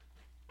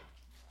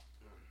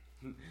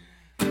I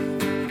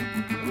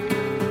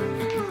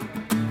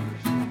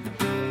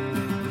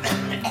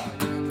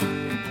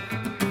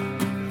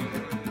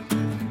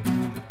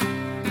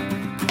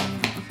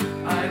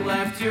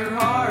left your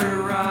heart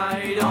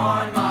right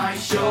on my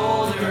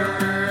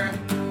shoulder.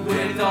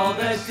 With all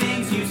the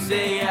things you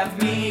say have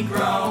me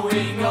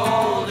growing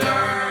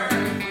older.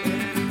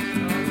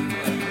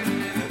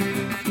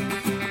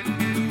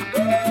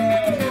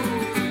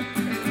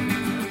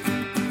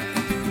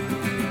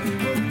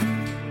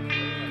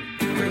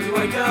 Where do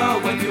I go?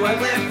 What do I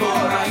live for?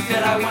 I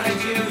said I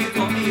wanted you, you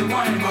told me you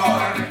wanted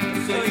more.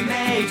 So you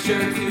made sure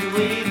to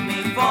leave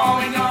me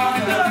falling on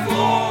the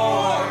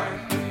floor.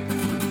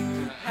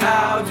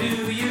 How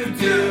do you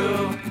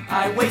do?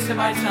 I wasted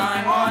my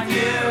time on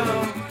you.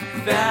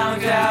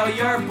 Found out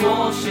your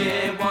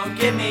bullshit won't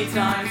give me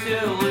time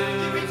to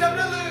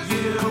lose.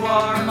 You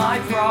are my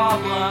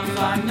problems,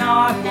 I'm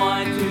not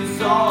one to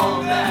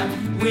solve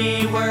them.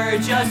 We were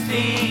just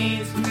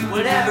teens,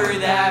 whatever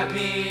that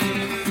means.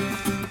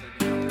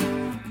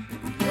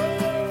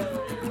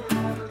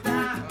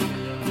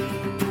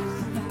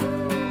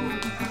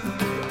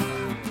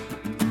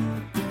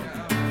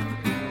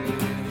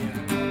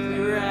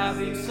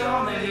 Having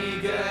so many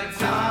good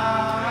times.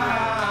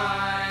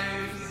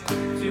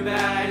 Too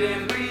bad I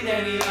didn't read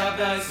any of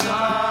the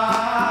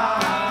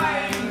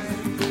signs.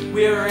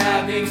 We were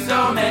having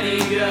so many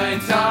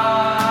good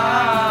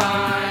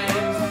times.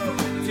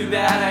 Too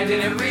bad I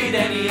didn't read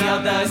any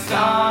of the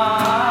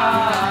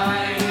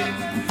signs.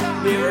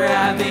 We were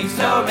having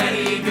so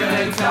many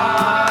good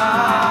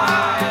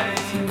times.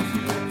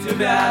 Too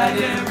bad I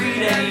didn't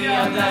read any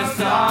of the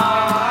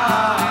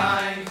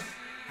signs.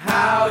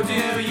 How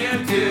do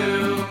you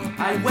do?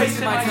 I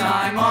wasted my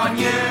time on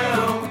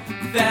you.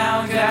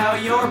 Found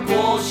out your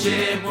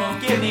bullshit won't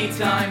give me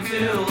time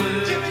to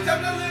lose.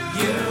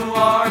 You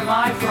are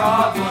my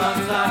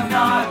problems, I'm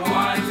not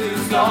one to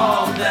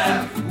solve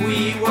them.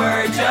 We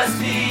were just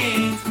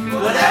teens,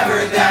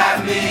 whatever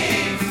that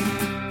means.